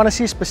 If you want to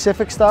see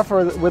specific stuff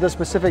or with a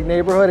specific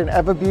neighborhood in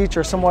Ewa Beach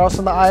or somewhere else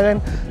on the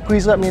island,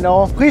 please let me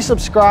know. Please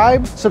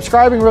subscribe.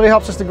 Subscribing really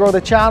helps us to grow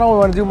the channel. We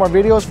want to do more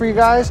videos for you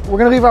guys. We're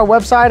going to leave our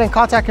website and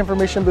contact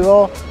information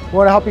below. We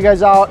want to help you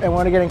guys out and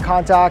want to get in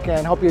contact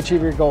and help you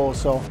achieve your goals.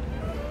 So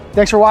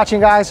thanks for watching,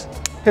 guys.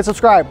 Hit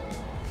subscribe.